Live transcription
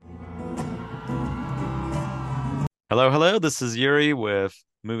Hello, hello. This is Yuri with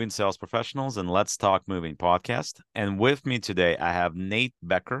Moving Sales Professionals and Let's Talk Moving podcast. And with me today, I have Nate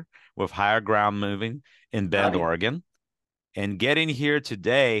Becker with Higher Ground Moving in Bend, Howdy. Oregon. And getting here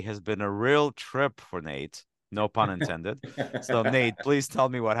today has been a real trip for Nate, no pun intended. So, Nate, please tell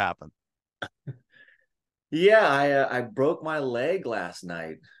me what happened. Yeah, I broke my leg last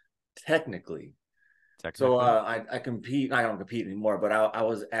night, technically. So Technically. I compete. I don't compete anymore, but I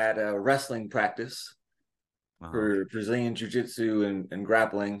was at a wrestling practice Uh-huh. for Brazilian jiu-jitsu and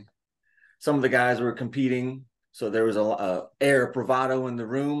grappling. Some of the guys were competing, so there was a air of bravado in the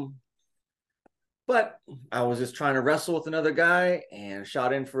room. But I was just trying to wrestle with another guy and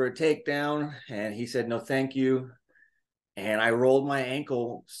shot in for a takedown, and he said no, thank you. And I rolled my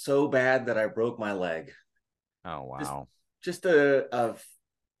ankle so bad that I broke my leg. Oh, Just wow. just a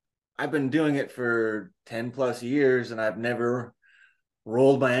I've been doing it for 10 plus years and I've never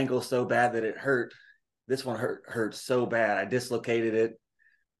rolled my ankle so bad that it hurt. This one hurt so bad. I dislocated it,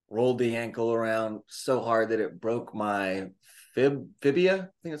 rolled the ankle around so hard that it broke my fibia, I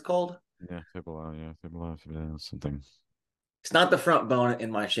think it's called. Yeah, something. It's not the front bone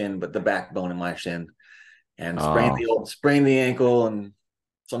in my shin, but the backbone in my shin. And Oh, sprained the ankle, and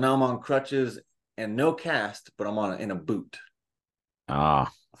so now I'm on crutches and no cast, but I'm on in a boot.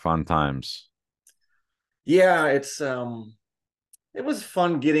 fun times. Yeah, it was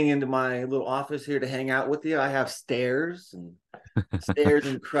fun getting into my little office here to hang out with you. I have stairs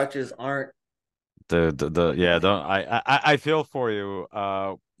and crutches aren't. Yeah, don't I feel for you.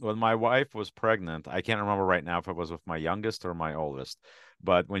 When my wife was pregnant, I can't remember right now if it was with my youngest or my oldest,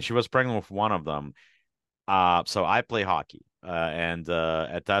 but when she was pregnant with one of them, so I play hockey. And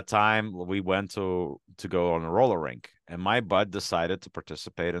at that time we went to go on a roller rink, and my bud decided to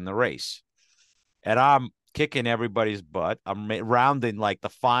participate in the race. And I'm kicking everybody's butt. I'm rounding like the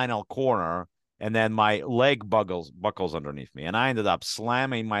final corner, and then my leg buckles underneath me, and I ended up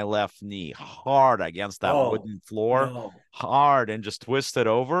slamming my left knee hard against that Oh wooden floor, no. hard, and just twisted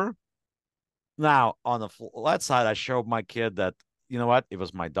over. Now on the left side, I showed my kid that you know what, it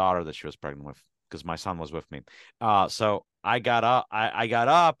was my daughter that she was pregnant with because my son was with me. So I got up, I got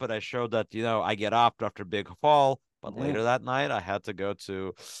up, and I showed that I get up after a big fall. But later Mhm. that night, I had to go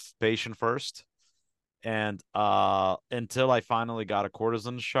to patient first, and until I finally got a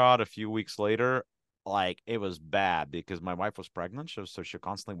cortisone shot a few weeks later, like it was bad because my wife was pregnant, so she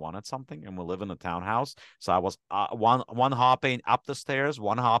constantly wanted something, and we live in a townhouse. So I was one hopping up the stairs,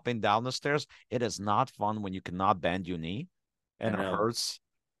 one hopping down the stairs. It is not fun when you cannot bend your knee, I and it know. hurts,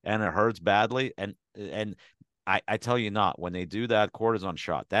 and it hurts badly. And I tell you not, when they do that cortisone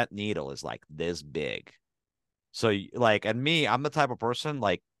shot, that needle is like this big. So like, and me, I'm the type of person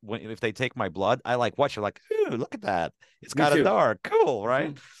like when if they take my blood, I like watch it like, ooh, look at that. It's Me kind of too. dark, cool,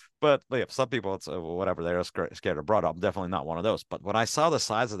 right? Mhm. But yeah, some people it's whatever, they're scared of blood. I'm definitely not one of those. But when I saw the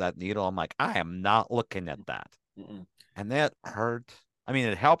size of that needle, I'm like, I am not looking at that. Mhm. And that hurt. I mean,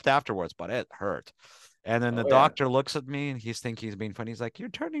 it helped afterwards, but it hurt. And then the Oh yeah. doctor looks at me and he's thinking he's being funny. He's like, "You're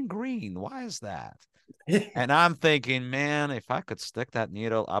turning green. Why is that?" And I'm thinking, man, if I could stick that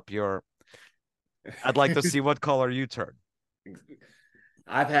needle up your, I'd like to see what color you turn.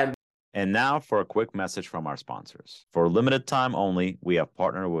 I've had. And now for a quick message from our sponsors. For a limited time only, we have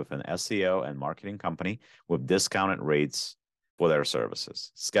partnered with an SEO and marketing company with discounted rates for their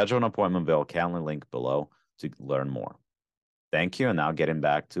services. Schedule an appointment via Calendly link below to learn more. Thank you. And now getting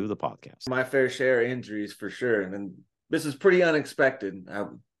back to the podcast. My fair share of injuries for sure, and then this is pretty unexpected.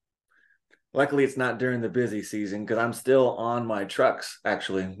 Luckily, it's not during the busy season because I'm still on my trucks.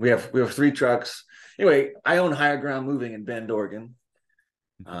 Actually, we have three trucks. Anyway, I own Higher Ground Moving in Bend, Oregon.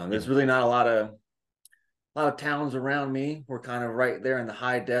 Yeah. There's really not a lot of towns around me. We're kind of right there in the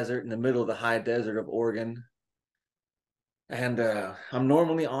high desert, in the middle of the high desert of Oregon. And I'm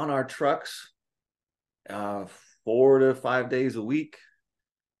normally on our trucks uh, 4 to 5 days a week.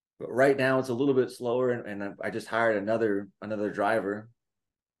 But right now it's a little bit slower, and I just hired another driver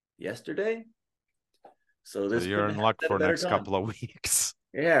yesterday. So So this you're couldn't in happen luck at a for better next time. couple of weeks.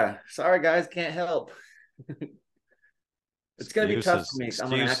 Yeah, sorry guys, can't help. It's gonna be tough for Excuses, me.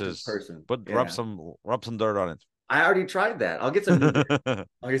 I'm an active excuses. person. But Yeah, rub some dirt on I already tried that. I'll get some new dirt. it.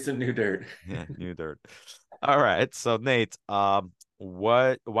 I'll get some new dirt. Yeah, new dirt. All right. So Nate,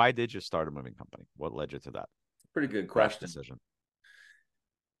 why did you start a moving company? What led you to that Pretty good rash question. decision?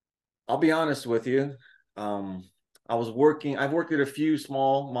 I'll be honest with you. Um, I've worked at a few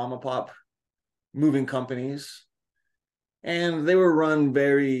small mom and pop moving companies, and they were run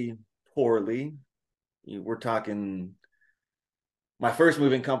very poorly. We're talking my first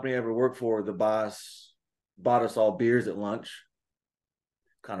moving company I ever worked for, the boss bought us all beers at lunch.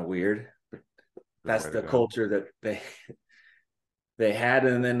 Kind of weird. Good that's way to the go. culture that they had.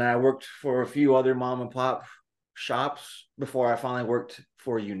 And then I worked for a few other mom and pop shops before I finally worked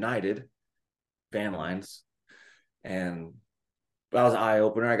for United Van Okay. Lines. And that was an eye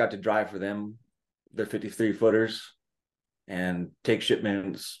opener. I got to drive for them, their 53 footers, and take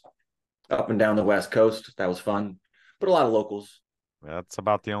shipments up and down the West Coast. That was fun, but a lot of locals. That's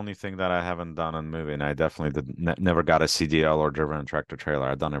about the only thing that I haven't done in moving. I definitely did never got a CDL or driven a tractor trailer.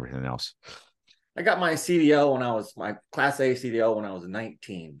 I've done everything else. I got my CDL when I was my Class A CDL when I was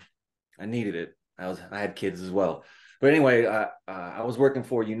 19. I needed it. I had kids as well. But anyway, I was working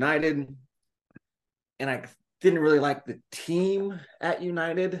for United, and I didn't really like the team at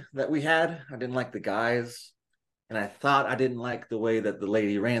United that we had. I didn't like the guys, and I thought I didn't like the way that the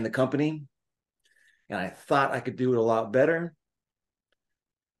lady ran the company, and I thought I could do it a lot better.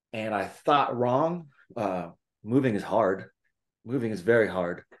 And I thought wrong. Moving is hard. Moving is very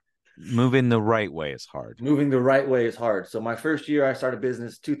hard. Moving the right way is hard. Moving the right way is hard. So my first year, I started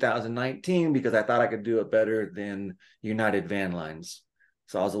business 2019 because I thought I could do it better than United Van Lines.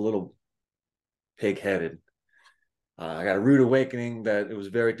 So I was a little pig-headed. I got a rude awakening that it was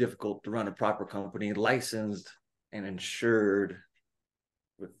very difficult to run a proper company, licensed and insured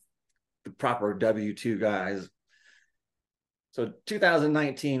with the proper W-2 guys. So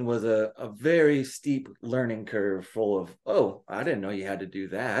 2019 was a very steep learning curve full of, oh, I didn't know you had to do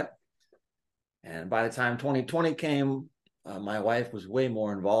that. And by the time 2020 came, my wife was way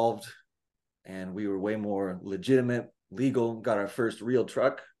more involved and we were way more legitimate, legal, got our first real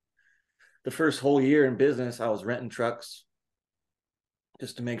truck. The first whole year in business, I was renting trucks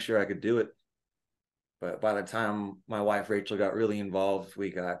just to make sure I could do it. But by the time my wife Rachel got really involved, we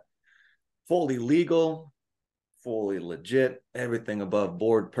got fully legal, fully legit, everything above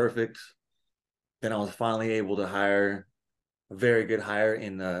board perfect. Then I was finally able to hire a very good hire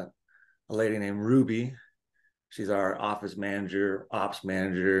in a lady named Ruby. She's our office manager, ops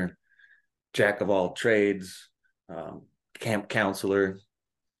manager, jack of all trades, camp counselor.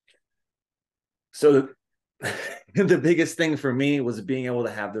 So the biggest thing for me was being able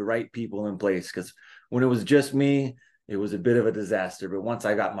to have the right people in place, because when it was just me, it was a bit of a disaster. But once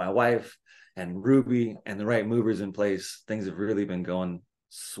I got my wife and Ruby and the right movers in place, things have really been going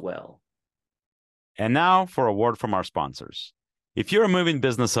swell. And now for a word from our sponsors. If you're a moving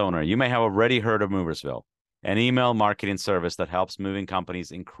business owner, you may have already heard of Moversville, an email marketing service that helps moving companies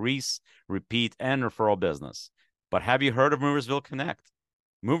increase, repeat, and referral business. But have you heard of Moversville Connect?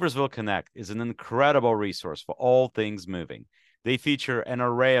 Moversville Connect is an incredible resource for all things moving. They feature an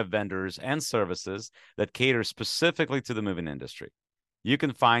array of vendors and services that cater specifically to the moving industry. You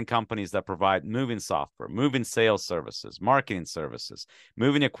can find companies that provide moving software, moving sales services, marketing services,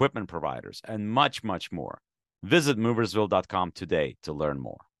 moving equipment providers, and much, much more. Visit moversville.com today to learn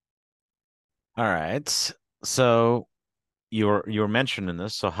more. All right. So you were mentioning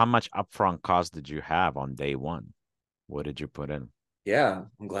this. So how much upfront cost did you have on day one? What did you put in? Yeah,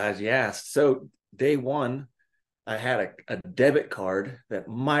 I'm glad you asked. So day one, I had a debit card that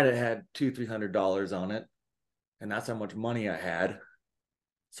might have had $200-300 on it, and that's how much money I had.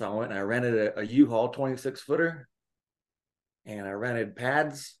 So I went and I rented a U-Haul 26 footer, and I rented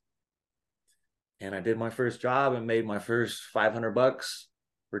pads, and I did my first job and made my first $500.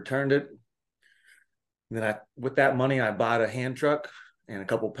 Returned it. And then with that money, I bought a hand truck and a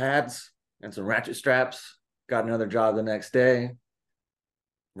couple pads and some ratchet straps. Got another job the next day.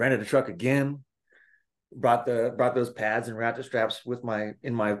 Rented a truck again. Brought those pads and ratchet straps with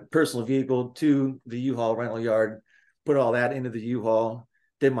in my personal vehicle to the U-Haul rental yard. Put all that into the U-Haul.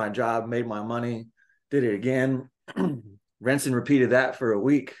 Did my job, made my money. Did it again. Rinsed and repeated that for a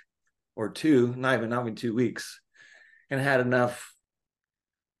week or two, not even 2 weeks, and had enough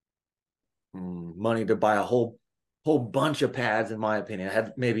money to buy a whole bunch of pads. In my opinion, I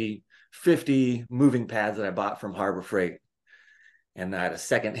had maybe 50 moving pads that I bought from Harbor Freight, and I had a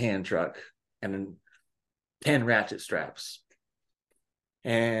second-hand truck and 10 ratchet straps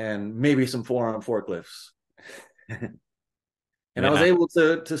and maybe some forearm forklifts. And I was Yeah. able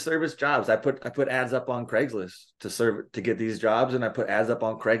to service jobs. I put ads up on Craigslist to get these jobs, and I put ads up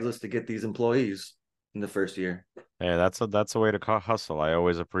on Craigslist to get these employees in the first year. Yeah, that's a way to hustle. I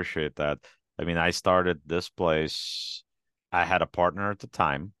always appreciate that. I mean, I started this place. I had a partner at the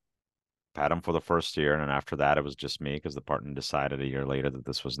time, had him for the first year, and then after that, it was just me because the partner decided a year later that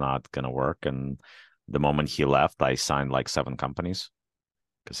this was not going to work. And the moment he left, I signed like 7 companies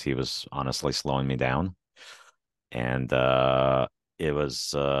because he was honestly slowing me down. And it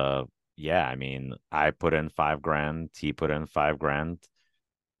was yeah. I mean, I put in 5 grand, he put in 5 grand.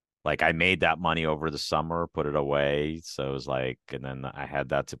 Like I made that money over the summer, put it away. So it was like, and then I had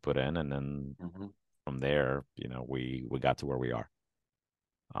that to put in, and then Hmm. from there, we got to where we are.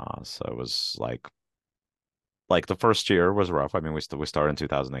 So it was like the first year was rough. I mean, we started in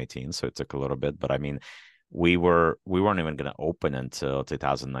 2018, so it took a little bit, but I mean, we weren't even going to open until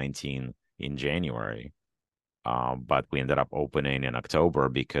 2019 in January. But we ended up opening in October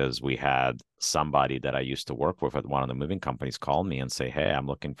because we had somebody that I used to work with at one of the moving companies call me and say, "Hey, I'm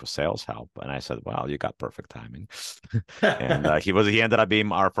looking for sales help." And I said, "Well, you got perfect timing." And he ended up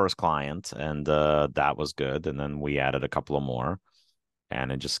being our first client, and that was good. And then we added a couple of more,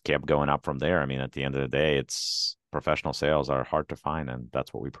 and it just kept going up from there. I mean, at the end of the day, it's professional sales are hard to find, and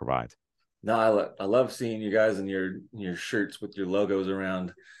that's what we provide. No, I love seeing you guys in your shirts with your logos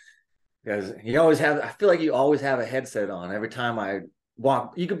around. Because you always have, I feel like you always have a headset on every time I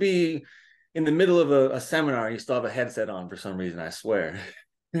walk. You could be in the middle of a seminar and you still have a headset on for some reason, I swear.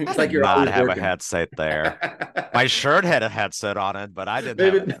 I It's like did you're not always have a working. headset there. My shirt had a headset on it, but I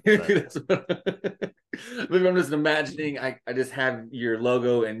didn't have a Maybe headset. that's what, maybe I'm just imagining I just have your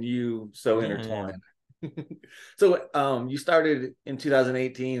logo and you so Yeah, yeah. intertwined. So you started in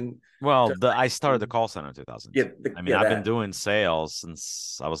 2018 Well, to I started the call center in 2002. I mean, yeah, I've been that doing sales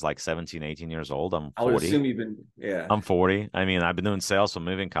since I was like 17, 18 years old. I'm I would 40. assume you've been, yeah. I'm 40. I mean, I've been doing sales for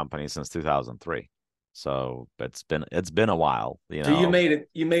moving companies since 2003. So it's been a while, you So know.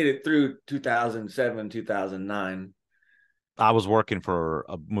 you made it through 2007, 2009. I was working for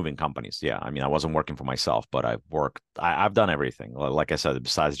moving companies. Yeah. I mean, I wasn't working for myself, but I've done everything. Like I said,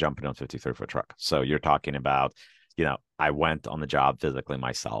 besides jumping on 53-foot truck. So you're talking about, I went on the job physically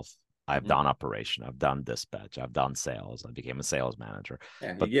myself. I've Mhm. done operation. I've done dispatch. I've done sales. I became a sales manager.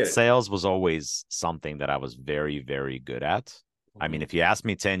 Yeah, you But get it. sales was always something that I was very, very good at. I mean, Mhm. if you asked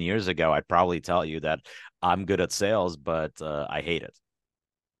me 10 years ago, I'd probably tell you that I'm good at sales, but I hate it.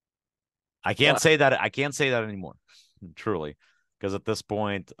 I can't Well, say that. I can't say that anymore, truly, because at this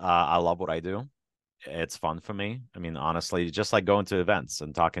point, I love what I do. It's fun for me. I mean, honestly, just like going to events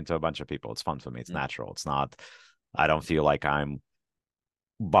and talking to a bunch of people, it's fun for me. It's mhm. natural. It's not. I don't feel like I'm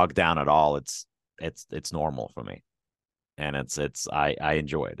bogged down at all. It's normal for me, and I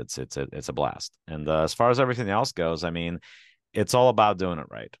enjoy it. It's a blast. And as far as everything else goes, I mean, it's all about doing it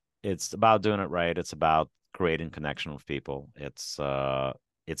right. It's about doing it right. It's about creating connection with people. It's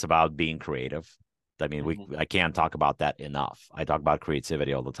about being creative. I mean, Mhm. I can't talk about that enough. I talk about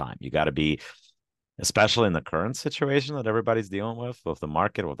creativity all the time. You got to be, especially in the current situation that everybody's dealing with the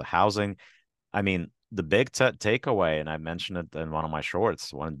market, with the housing. I mean, the big takeaway, and I mentioned it in one of my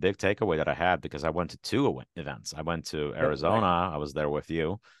shorts, one big takeaway that I had because I went to two events. I went to Yep, right. Arizona. I was there with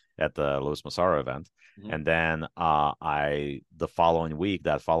you at the Luis Massaro event. Mhm. And then the following week,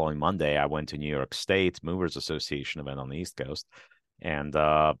 that following Monday, I went to New York State Movers Association event on the East Coast. And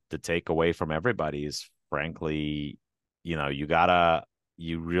the takeaway from everybody is, frankly,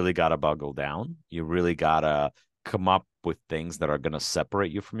 you really gotta buckle down. You really gotta come up with things that are gonna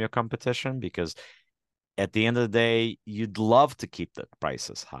separate you from your competition because at the end of the day, you'd love to keep the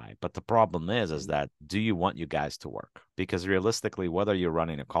prices high. But the problem is Mhm. that do you want you guys to work? Because realistically, whether you're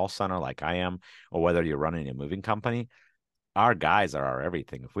running a call center like I am, or whether you're running a moving company, our guys are our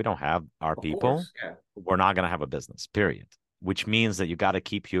everything. If we don't have our Of people, course. Yeah. we're not going to have a business, period. Which means that you got to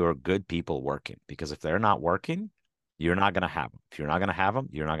keep your good people working because if they're not working, you're not going to have them. If you're not going to have them,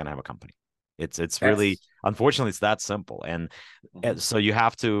 you're not going to have a company. It's really, That's unfortunately, it's that simple. And mhm. so you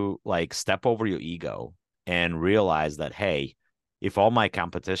have to like step over your ego and realize that, hey, if all my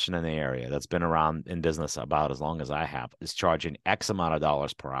competition in the area that's been around in business about as long as I have is charging X amount of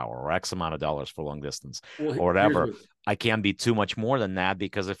dollars per hour or X amount of dollars for long distance Well, or here's whatever, what, I can't be too much more than that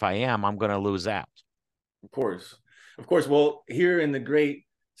because if I am, I'm going to lose out. of course. Of course. Well, here in the great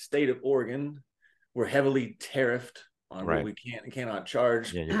state of Oregon, we're heavily tariffed on what Right. we can and cannot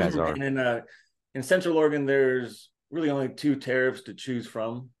charge. Yeah, you guys And are. in Central Oregon, there's really only two tariffs to choose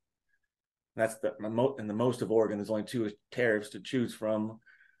from. That's in the most of Oregon. There's only two tariffs to choose from,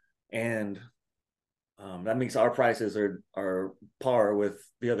 and that makes our prices are par with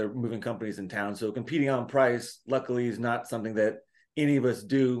the other moving companies in town. So competing on price, luckily, is not something that any of us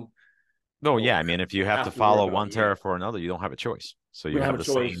do No, or yeah. I mean, if you have to have to worry follow about one yet. tariff or another, you don't have a choice. So We you don't have have a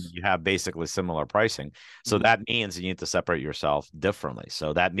the same, choice. you have basically similar pricing. So Mhm. that means you need to separate yourself differently.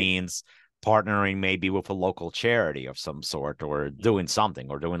 So that means partnering maybe with a local charity of some sort or doing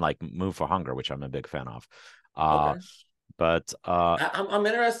something or doing like Move for Hunger, which I'm a big fan of. Uh, Okay. but I'm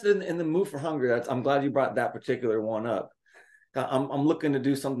interested in the Move for Hunger. I'm glad you brought that particular one up. I'm looking to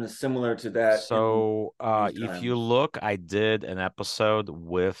do something similar to that so in these if you times. look, I did an episode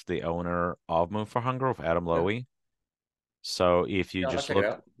with the owner of Move for Hunger with Adam Okay. Lowy. So if you Yeah, I'll just check it look,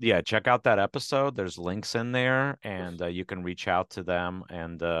 out. yeah, check out that episode. There's links in there, and you can reach out to them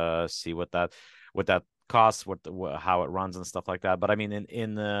and see what that costs, how it runs and stuff like that. But I mean,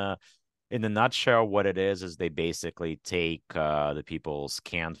 in the nutshell, what it is they basically take the people's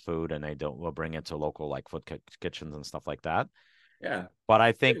canned food and they don't will bring it to local like kitchens and stuff like that. Yeah, But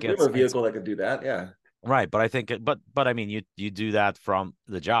I think we have a vehicle that could do that. Yeah. right. But I think but I mean, you do that from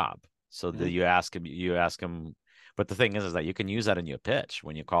the job, so that Mhm. you ask him. But the thing is that you can use that in your pitch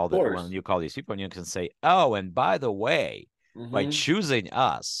Of course. when you call these people, and you can say, oh, and by the way, by Hmm. choosing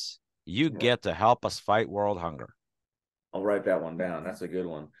us, you get to help us fight world hunger. I'll write that one down. That's a good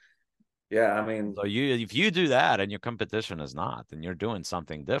one. Yeah, I mean, So if you do that and your competition is not, then you're doing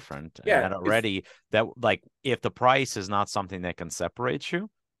something different. And yeah, that already that like if the price is not something that can separate you,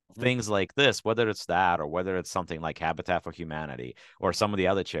 mhm. things like this, whether it's that or whether it's something like Habitat for Humanity or some of the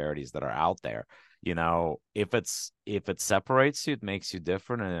other charities that are out there, if it separates you, it makes you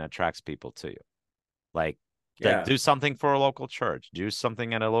different and it attracts people to you. Like Yeah. do something for a local church, do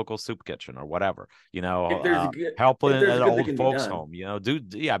something at a local soup kitchen or whatever, If there's a good, help if in there's an good that old can be folks done, of home,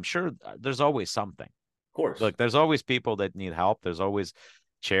 yeah, I'm sure there's always something. course. Look, there's always people that need help. There's always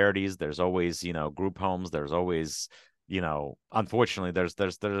charities. There's always, group homes. There's always, unfortunately,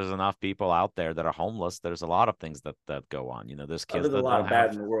 there's enough people out there that are homeless. There's a lot of things that go on. There's kids There's a that lot don't of bad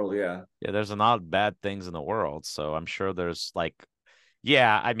have, in the world. Yeah. yeah, there's a lot of bad things in the world. So I'm sure there's like,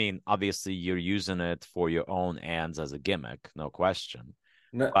 yeah, I mean, obviously you're using it for your own ends as a gimmick, no question.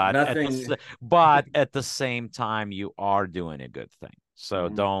 No, But nothing. at the same time, you are doing a good thing. So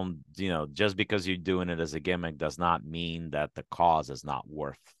Mhm. don't, just because you're doing it as a gimmick does not mean that the cause is not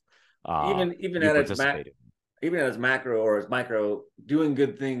worth Even you at its participating. even at its macro or its micro, doing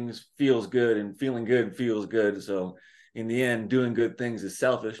good things feels good, and feeling good feels good. So in the end, doing good things is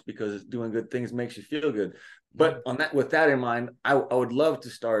selfish because doing good things makes you feel good. Yeah. But with that in mind, I would love to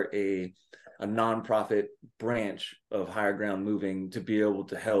start a nonprofit branch of Higher Ground Moving to be able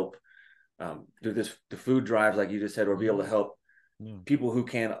to help do the food drives like you just said, or be able to Mhm. help Yeah. people who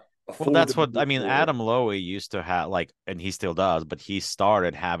can't Well, afford that's to what I move mean. or Adam Lowy used to have like, and he still does, but he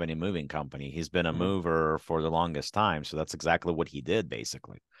started having a moving company. He's been a Mhm. mover for the longest time. So that's exactly what he did,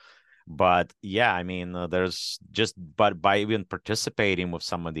 basically. But yeah, I mean, there's just, but by even participating with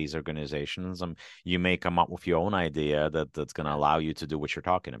some of these organizations, you may come up with your own idea that's going to allow you to do what you're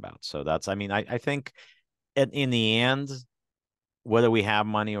talking about. So that's, I mean, I think in the end, whether we have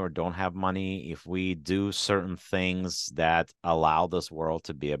money or don't have money, if we do certain things that allow this world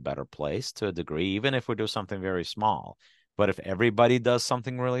to be a better place to a degree, even if we do something very small, but if everybody does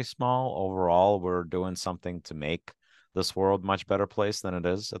something really small, overall, we're doing something to make this world much better place than it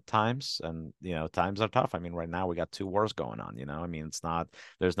is at times. And, times are tough. I mean, right now we got two wars going on, I mean,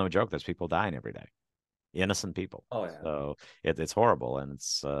 there's no joke. There's people dying every day, innocent people. Oh yeah. So it's horrible. And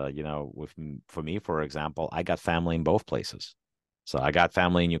it's, for me, for example, I got family in both places. So I got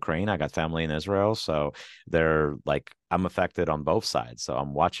family in Ukraine, I got family in Israel. So they're like, I'm affected on both sides. So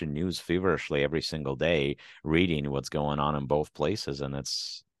I'm watching news feverishly every single day, reading what's going on in both places. And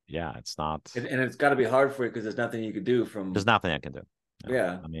yeah, it's not, And it's got to be hard for you because there's nothing you could do there's from. nothing I can do.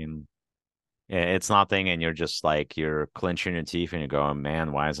 Yeah. I mean, it's nothing. And you're just like, you're clenching your teeth and you're going,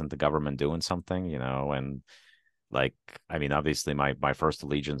 man, why isn't the government doing something? And like, I mean, obviously my first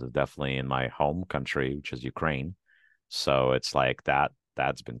allegiance is definitely in my home country, which is Ukraine. So it's like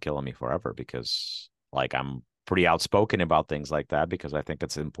that's been killing me forever because like I'm pretty outspoken about things like that because I think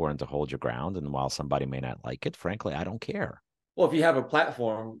it's important to hold your ground. And while somebody may not like it, frankly, I don't care. Well, if you have a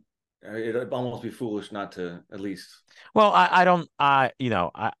platform, it'd almost be foolish not to at least. Well, I don't I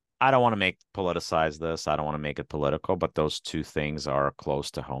don't want to make politicize this. I don't want to make it political, but those two things are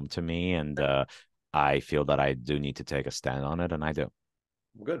close to home to me. And I feel that I do need to take a stand on it, and I do.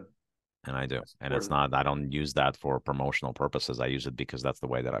 Good. And I do. That's And it's important. not, I don't use that for promotional purposes. I use it because that's the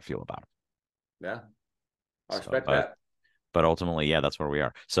way that I feel about it. Yeah, I So, respect that. but ultimately, yeah, that's where we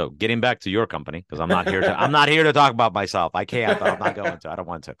are. So getting back to your company, because I'm not here to talk about myself. I can't, I'm not going to, I don't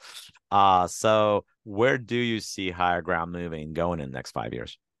want to. So where do you see Higher Ground moving going in the next 5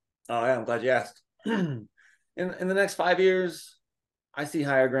 years? Oh yeah, I'm glad you asked. In the next 5 years, I see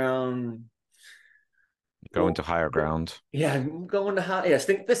Higher Ground. Going Well, to Higher Ground. yeah, going to high. Yeah,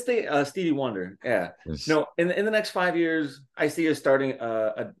 this thing, Stevie Wonder. Yeah, Is no. In the next 5 years, I see us starting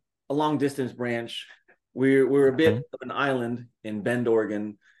a long distance branch. We're a bit okay. of an island in Bend,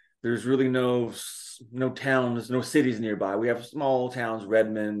 Oregon. There's really no towns, no cities nearby. We have small towns,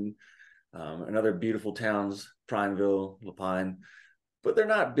 Redmond, and other beautiful towns, Prineville, Lapine, but they're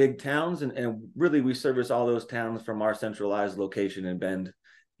not big towns. And really, we service all those towns from our centralized location in Bend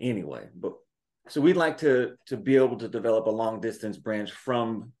anyway. But So we'd like to be able to develop a long distance branch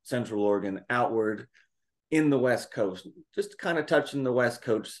from Central Oregon outward in the West Coast, just kind of touching the West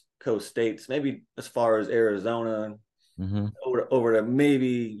Coast states, maybe as far as Arizona, Mm-hmm. over to maybe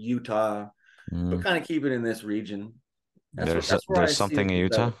Utah, but Mm. kind of keep it in this region. That's where There's I see something it in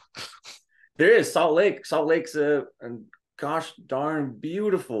Utah. develop. There is Salt Lake. Salt Lake's a gosh darn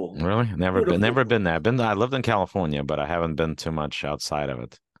beautiful, Really? Never beautiful. been there. I lived in California, but I haven't been too much outside of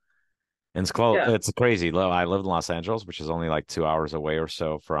it. And it's close. Yeah, It's crazy. I lived in Los Angeles, which is only like 2 hours away or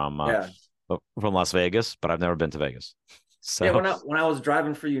so yeah. from Las Vegas, but I've never been to Vegas. Yeah, So when I was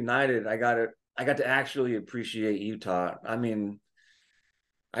driving for United, I got to actually appreciate Utah. I mean,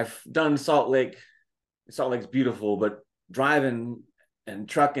 I've done Salt Lake. Salt Lake's beautiful, but driving and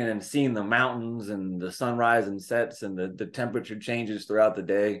trucking and seeing the mountains and the sunrise and sets and the temperature changes throughout the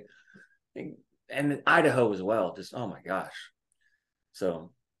day, and Idaho as well. Just oh my gosh.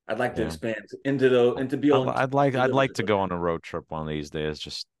 So I'd like to yeah, expand into the into beyond to I'd those like to go areas. on a road trip one of these days.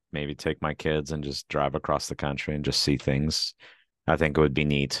 Just maybe take my kids and just drive across the country and just see things. I think it would be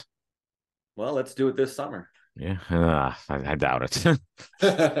neat. Well, let's do it this summer. Yeah, I doubt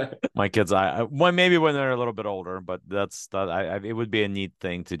it. My kids, well, maybe when they're a little bit older, but it would be a neat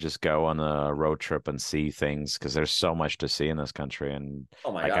thing to just go on a road trip and see things because there's so much to see in this country. And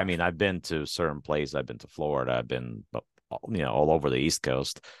Oh my like, I gosh. mean, I've been to certain places. I've been to Florida. I've been, all over the East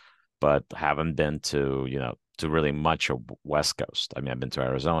Coast, but haven't been to, to really much of West Coast. I mean, I've been to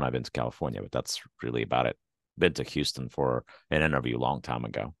Arizona, I've been to California, but that's really about it. Been to Houston for an interview a long time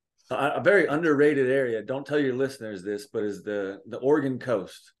ago. A very underrated area. Don't tell your listeners this, but is the Oregon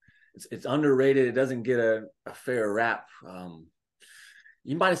coast. It's underrated. It doesn't get a fair rap.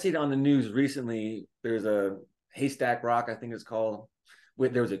 You might have seen it on the news recently. There's a Haystack Rock, I think it's called.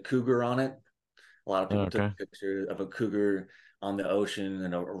 There was a cougar on it. A lot of people took Okay. a picture of a cougar on the ocean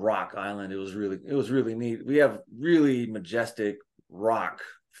and a rock island. It was really neat. We have really majestic rock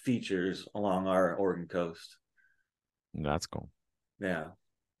features along our Oregon coast. That's cool. Yeah,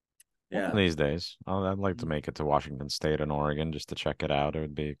 One of yeah. these days, I'd like to make it to Washington State and Oregon just to check it out. It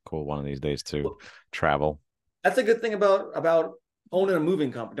would be cool one of these days to Well, travel. that's a good thing about owning a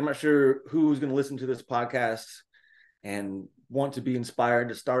moving company. I'm not sure who's going to listen to this podcast and want to be inspired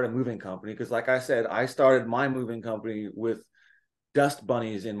to start a moving company because, like I said, I started my moving company with dust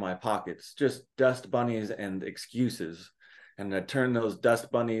bunnies in my pockets, just dust bunnies and excuses, and I turned those dust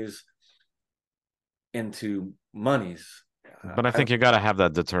bunnies into monies. But I I think you got to have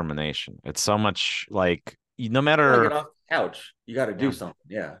that determination. It's so much like no want to get matter. off the couch. You got to do Yeah. something.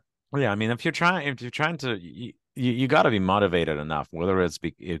 Yeah. Yeah, I mean, if you're trying to, you got to be motivated enough, whether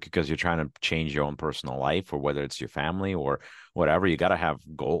because you're trying to change your own personal life or whether it's your family or whatever, you got to have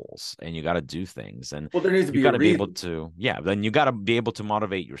goals and you got to do things and Well, there needs to you be got a to be able reason. to, yeah, then you got to be able to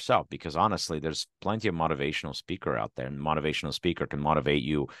motivate yourself because honestly, there's plenty of motivational speaker out there and motivational speaker can motivate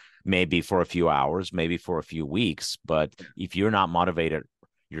you maybe for a few hours, maybe for a few weeks, but if you're not motivated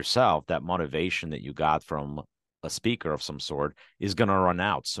yourself, that motivation that you got from a speaker of some sort is going to run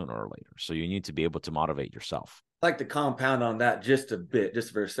out sooner or later. So you need to be able to motivate yourself. I'd like to compound on that just a bit,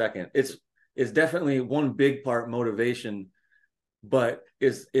 just for a second. It's definitely one big part motivation, but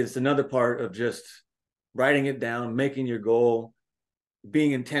it's another part of just writing it down, making your goal,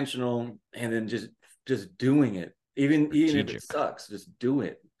 being intentional, and then just doing it. Even if it Strategic. sucks, just do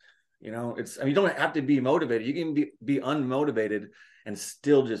it. You know, it's I mean, you don't have to be motivated. You can be unmotivated and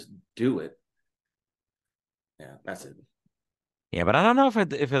still just do it. Yeah, that's it. Yeah, but I don't know if an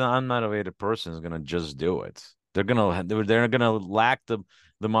unmotivated person is going to just do it. They're gonna lack the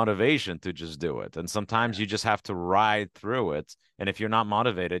motivation to just do it. And sometimes Yeah, you just have to ride through it. And if you're not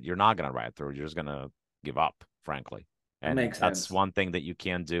motivated, you're not gonna ride through it. You're just gonna give up, frankly. it And makes that's sense. one thing that you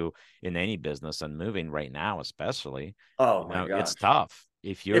can't do in any business and moving right now, especially. Oh my It's gosh. tough.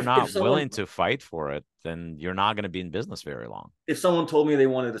 If you're If not someone willing to fight for it, then you're not going to be in business very long. if someone told me they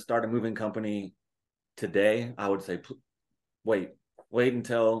wanted to start a moving company today, I would say wait, wait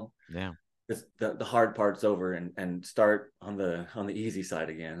until Yeah. the hard part's over and start on the easy side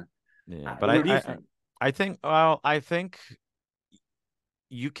again. Yeah. But What do you think? I think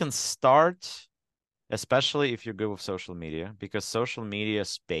you can start, especially if you're good with social media, because social media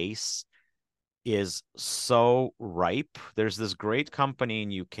space is so ripe. There's this great company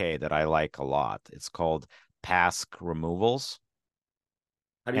in UK that I like a lot. It's called Pask Removals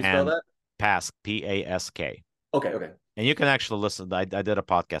How do you spell and that? Pask, Pask. Okay, okay, of And you can actually listen. I did a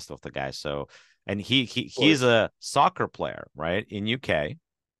podcast with the guy. So, and he's course. a soccer player, right, in UK.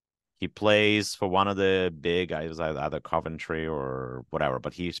 He plays for one of the big, I was either Coventry or whatever,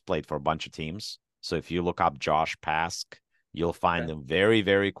 but he's played for a bunch of teams. So if you look up Josh Pask, you'll find Okay. him very,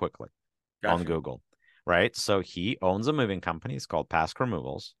 very quickly. on Gotcha. Google, right? So he owns a moving company. It's called Pask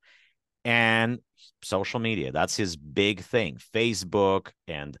Removals, and social media. That's his big thing. Facebook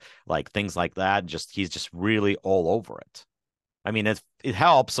and like things like that. Just he's just really all over it. I mean, it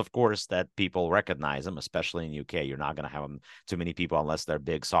helps, of course, that people recognize him, especially in UK. You're not going to have him, too many people, unless they're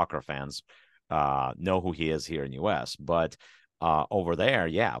big soccer fans, know who he is here in US. But over there,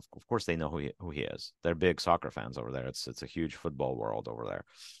 yeah, of course they know who he is. They're big soccer fans over there. It's a huge football world over there,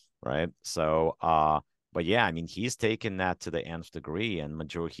 right? So, but yeah, I mean, he's taken that to the nth degree, and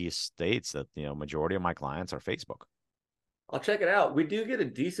majority he states that majority of my clients are Facebook. I'll check it out. We do get a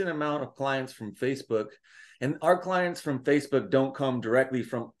decent amount of clients from Facebook, and our clients from Facebook don't come directly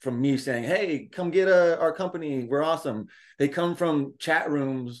from me saying, "Hey, come get our company. We're awesome." They come from chat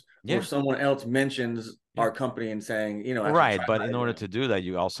rooms or Yeah, someone else mentions yeah. our company and saying, "I should Right, try but in order Hydra." to do that,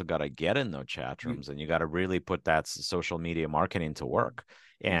 you also got to get in those chat You, rooms and you got to really put that social media marketing to work.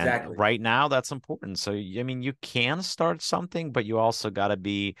 And exactly. right now, that's important. So, I mean, you can start something, but you also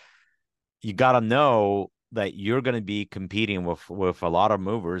you got to know that you're going to be competing with a lot of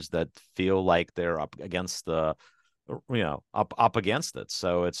movers that feel like they're up against up against it.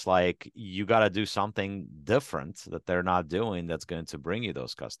 So it's like you got to do something different that they're not doing that's going to bring you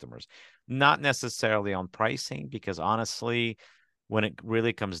those customers. Not necessarily on pricing, because honestly, when it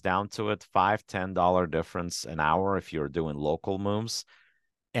really comes down to it, $5-10 difference an hour if you're doing local moves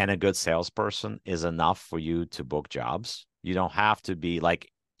and a good salesperson is enough for you to book jobs. You don't have to be like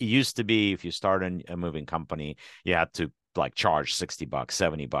it used to be. If you start a moving company, you had to like charge $60,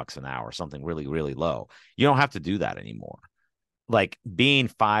 $70 an hour, something really, really low. You don't have to do that anymore. Like being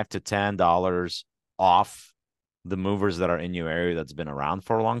 $5 to $10 off the movers that are in your area that's been around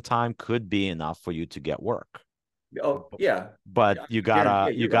for a long time could be enough for you to get work. Oh yeah, But you guarantee.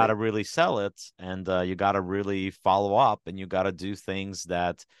 gotta Yeah, you you're right. gotta really sell it, and you gotta really follow up, and you gotta do things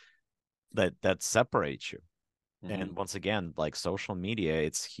that separates you. And Mm-hmm. once again, like social media,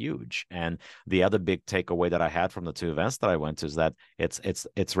 it's huge. And the other big takeaway that I had from the two events that I went to is that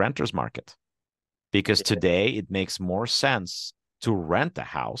it's renters market, because Yeah. today it makes more sense to rent a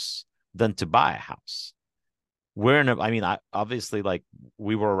house than to buy a house. I mean, obviously, like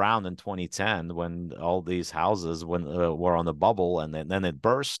we were around in 2010 when all these houses were on the bubble, and then it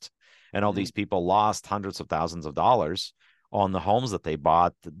burst, and all Mm-hmm. these people lost hundreds of thousands of dollars on the homes that they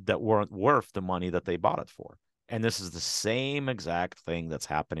bought that weren't worth the money that they bought it for. And this is the same exact thing that's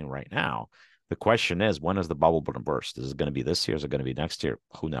happening right now. The question is, when is the bubble going to burst? Is it going to be this year? Is it going to be next year?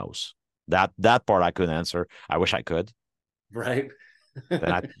 Who knows? That part I couldn't answer. I wish I could. Right.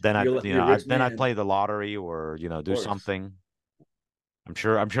 Then I Be a rich I'd man, play the lottery, or of do course. something. I'm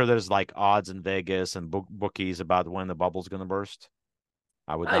sure there's like odds in Vegas and bookies about when the bubble's going to burst.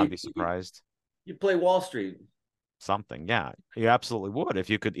 I would Ah, not be surprised. you play Wall Street. Something, yeah, you absolutely would if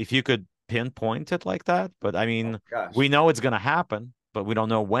you could pinpoint it like that. But I Oh mean, we gosh, know it's going to happen, but we don't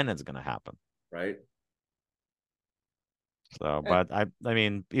know when it's going to happen. right? So, Eh, but I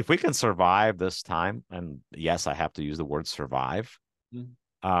mean, if we can survive this time, and yes, I have to use the word survive. mm.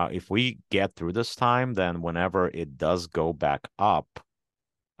 If we get through this time, then whenever it does go back up,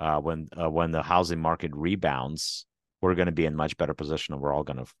 when the housing market rebounds, we're going to be in much better position, and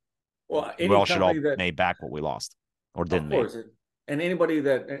Well, we any all should all company that, make back what we lost or of didn't make. course, and anybody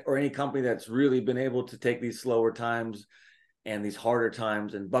that, or any company that's really been able to take these slower times and these harder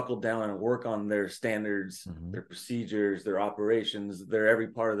times and buckle down and work on their standards, Mm-hmm. their procedures, their operations, their every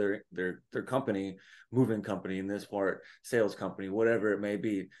part of their company, moving company in this part, sales company, whatever it may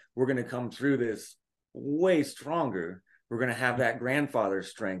be, we're going to come through this way stronger. We're going to have that grandfather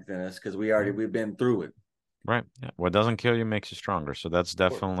strength in us because Yeah. we've been through it. Right. Yeah. What doesn't kill you makes you stronger. So that's Of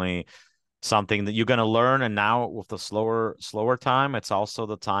course. definitely something that you're going to learn. And now with the slower time, it's also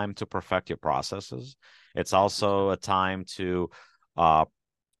the time to perfect your processes. It's also a time to uh,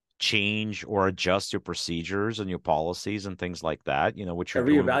 change or adjust your procedures and your policies and things like that, what Yeah, you're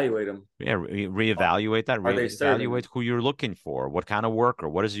doing with reevaluate them. yeah, reevaluate that, Are they serving reevaluate me? who you're looking for, what kind of worker,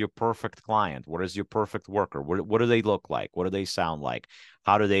 what is your perfect client, what is your perfect worker, what do they look like, what do they sound like,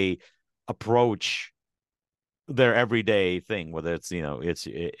 how do they approach their everyday thing, whether it's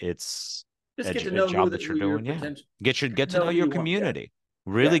it's Just get to a know job that you're who your doing. Yeah, potential, get get to to know know who your you want. Yeah, community,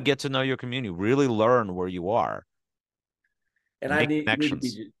 really yeah. get to know your community, really learn where you are, And make you need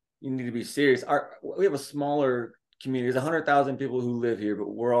to connections. be serious. We have a smaller community. There's 100,000 people who live here, but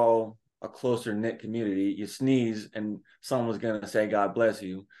we're all a closer knit community. You sneeze and someone's gonna say God bless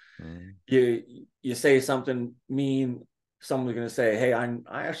you. Mm. You say something mean, someone's gonna say, Hey, I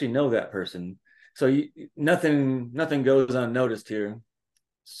actually know that person. So nothing goes unnoticed here.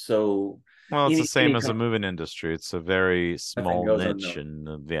 So Well, it's the any same as the moving industry. It's a very nothing small goes niche, unknown.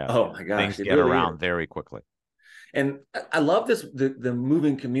 and yeah, Oh my gosh, things it get really around is. very quickly. And I love this the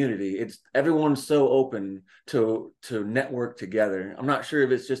moving community. It's everyone's so open to network together. I'm not sure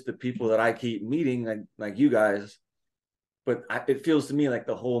if it's just the people that I keep meeting like you guys, but it feels to me like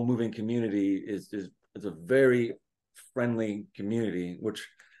the whole moving community is a very friendly community, which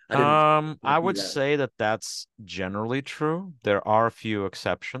I didn't I be would that. say that that's generally true. There are a few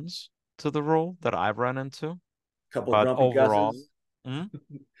exceptions to the rule that I've run into, Couple but grumpy overall, Gus's. mm,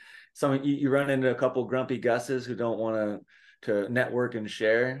 Some you run into a couple grumpy Gus's who don't want to network and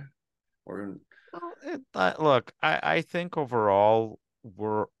share, or well, look, I think overall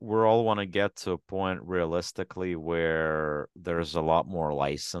we're all want to get to a point realistically where there's a lot more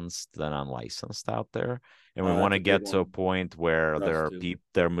licensed than unlicensed out there, and we want that's to a big get to a one point where for us too.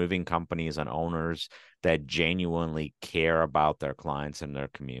 there are moving companies and owners that genuinely care about their clients and their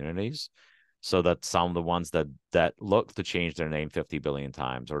communities. So that some of the ones that look to change their name 50 billion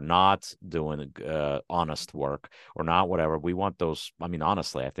times or not doing honest work or not whatever, we want those. I mean,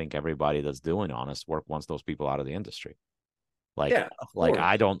 honestly, I think everybody that's doing honest work wants those people out of the industry. Like Yeah, of like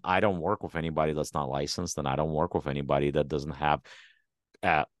course. I don't work with anybody that's not licensed, and I don't work with anybody that doesn't have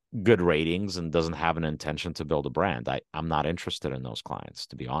uh, good ratings and doesn't have an intention to build a brand. I'm not interested in those clients,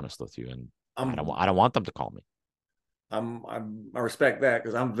 to be honest with you, and I'm I don't want them to call me. I respect that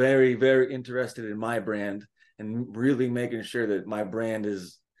because I'm very very interested in my brand and really making sure that my brand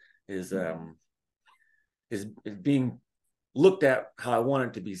is um is being looked at how I want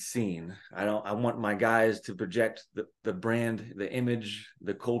it to be seen. I want my guys to project the brand, the image,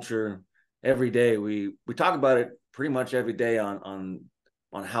 the culture every day. We talk about it pretty much every day on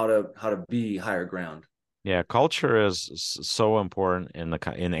how to be higher ground. Yeah, culture is so important in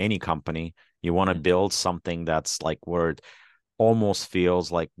in any company. You want to Mm-hmm. build something that's like where it almost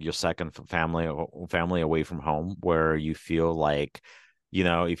feels like your second family away from home, where you feel like, you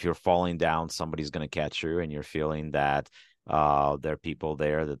know, if you're falling down, somebody's going to catch you, and you're feeling that there are people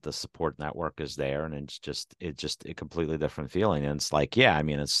there, that the support network is there, and it's just a completely different feeling. And it's like, yeah, I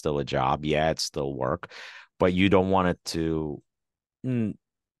mean, it's still a job, yeah, it's still work, but you don't want it to. mm,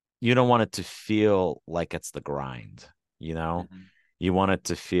 you don't want it to feel like it's the grind, you know? Mm-hmm. You want it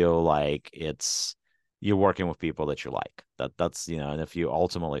to feel like you're working with people that you like. That's, and if you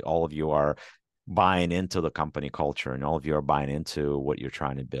ultimately all of you are buying into the company culture and all of you are buying into what you're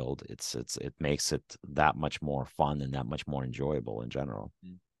trying to build, it makes it that much more fun and that much more enjoyable in general.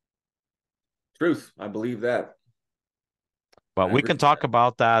 Truth, I believe that. But I we agree can with talk that.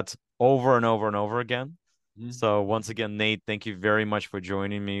 about that over and over and over again. Mm-hmm. So once again, Nate, thank you very much for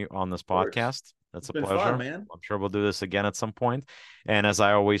joining me on this Of course, podcast. That's it's a been fun, pleasure. man. I'm sure we'll do this again at some point. And as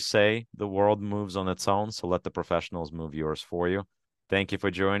I always say, the world moves on its own, so let the professionals move yours for you. Thank you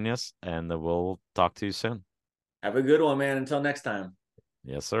for joining us, and we'll talk to you soon. Have a good one, man. Until next time.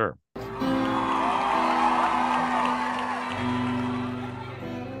 Yes, sir.